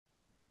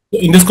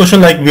In this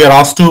question, like we are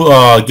asked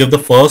to give the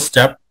first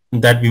step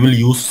that we will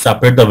use to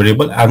separate the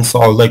variable and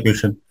solve the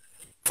equation.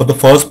 For the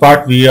first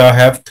part, we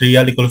have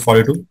 3L equal to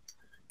 42.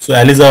 So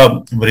L is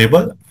a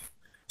variable.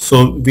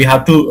 So we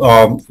have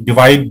to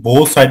divide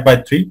both sides by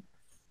 3.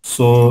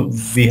 So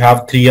we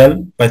have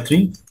 3L by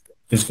 3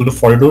 is equal to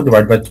 42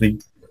 divided by 3.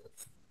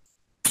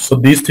 So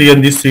these 3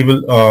 and these 3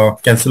 will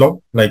cancel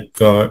out. Like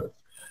the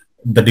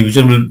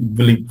division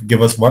will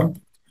give us 1.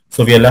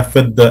 So we are left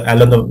with the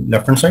L on the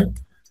left hand side.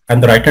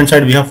 And the right hand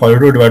side, we have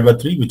 42 divided by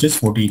 3, which is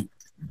 14.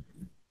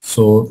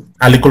 So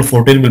L equal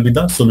 14 will be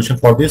the solution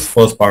for this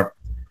first part.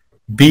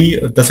 B,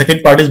 the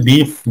second part is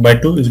B by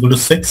 2 is equal to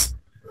 6.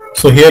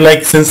 So here,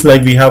 like since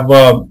like we have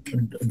a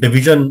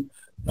division,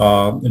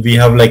 we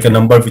have like a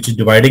number which is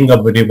dividing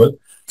a variable.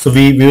 So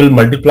we will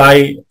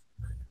multiply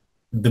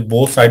the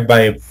both side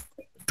by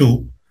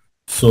 2.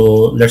 So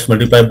let's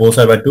multiply both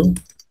side by 2.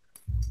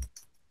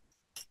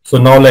 So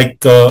now like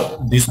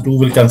these two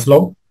will cancel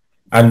out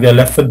and we are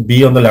left with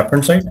B on the left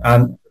hand side,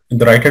 and in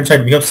the right hand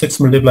side we have 6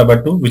 multiplied by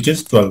 2, which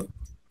is 12.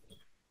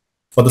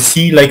 For the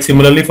C, like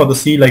similarly for the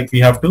C, like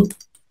we have to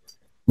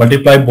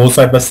multiply both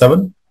sides by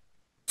 7.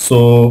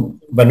 So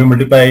when we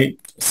multiply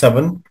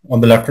 7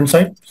 on the left hand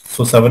side,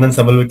 so 7 and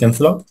 7 will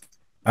cancel out,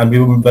 and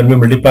when we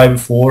multiply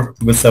 4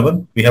 with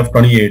 7, we have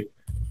 28.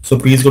 So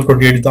P is equal to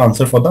 28 is the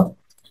answer for the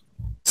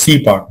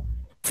C part.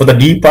 For the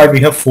D part, we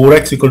have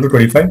 4x equal to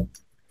 25.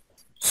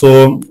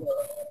 So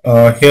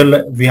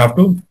here we have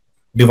to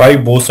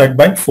divide both sides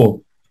by 4.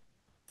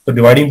 So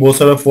dividing both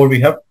sides by 4, we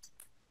have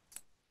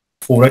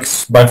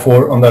 4x by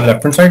 4 on the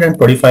left hand side and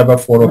 25 by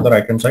 4 on the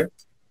right hand side.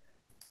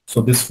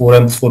 So this 4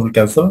 and this 4 will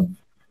cancel,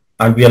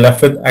 and we are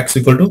left with x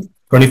equal to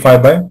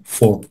 25 by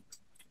 4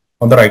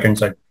 on the right hand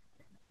side.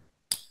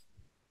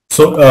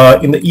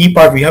 So in the E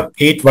part, we have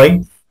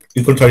 8y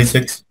equal to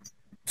 36.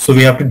 So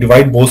we have to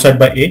divide both sides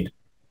by 8.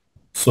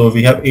 So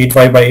we have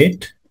 8y by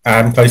 8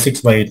 and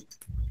 36 by 8.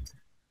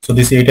 So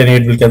this 8 and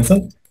 8 will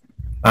cancel.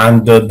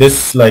 And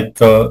this, like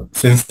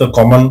since the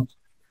common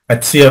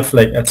HCF,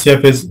 like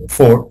HCF is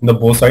 4 in the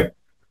both side.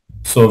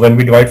 So when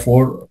we divide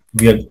 4,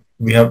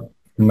 we have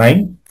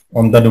 9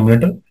 on the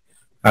numerator,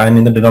 and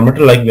in the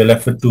denominator, like we are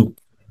left with 2.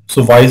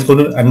 So y is equal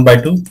to n by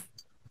 2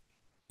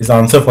 is the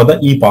answer for the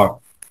E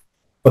part.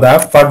 For the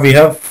F part, we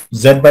have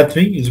z by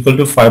 3 is equal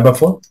to 5 by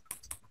 4.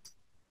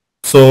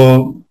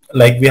 So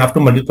like we have to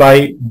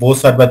multiply both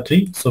sides by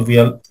 3. So we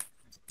are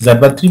z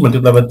by 3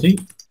 multiplied by 3,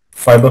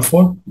 5 by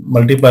 4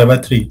 multiplied by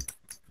 3.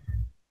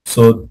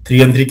 So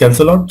 3 and 3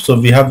 cancel out. So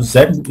we have z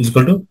is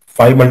equal to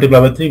 5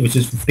 multiplied by 3, which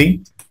is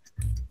 15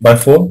 by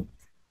 4.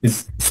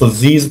 So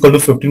z is equal to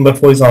 15 by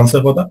 4 is the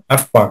answer for the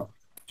F part.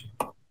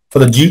 For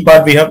the G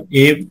part, we have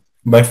a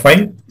by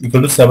 5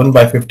 equal to 7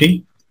 by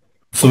 50.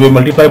 So we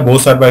multiply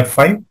both sides by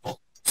 5.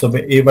 So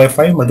a by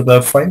 5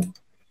 multiplied by 5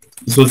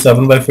 is equal to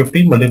 7 by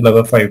 15 multiplied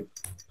by 5.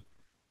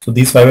 So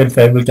these 5 and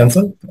 5 will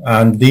cancel,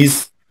 and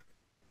these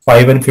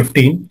 5 and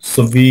 15.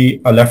 So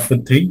we are left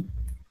with 3,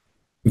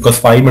 because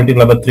 5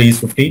 multiplied by 3 is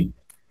 15.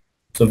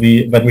 So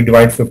when we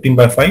divide 15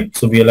 by 5,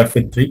 so we are left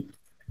with 3.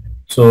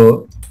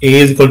 So a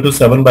is equal to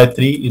 7 by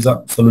 3 is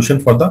a solution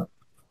for the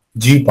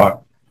G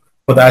part.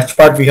 For the H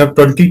part, we have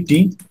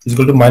 20t is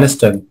equal to minus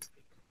 10.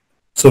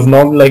 So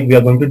now like we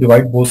are going to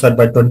divide both sides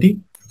by 20.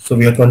 So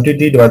we have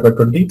 20t divided by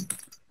 20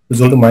 is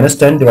equal to minus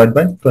 10 divided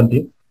by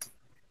 20.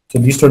 So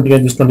these 20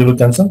 and this 20 will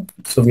cancel.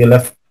 So we are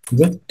left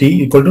with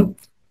t equal to,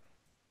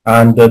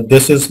 and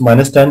this is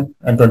minus 10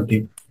 and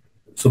 20.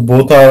 So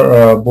both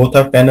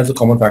have 10 as a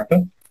common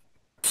factor.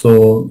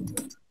 So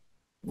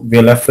we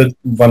are left with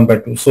 1 by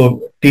 2.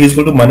 So t is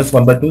equal to minus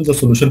 1 by 2 is the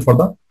solution for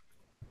the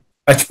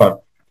H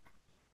part.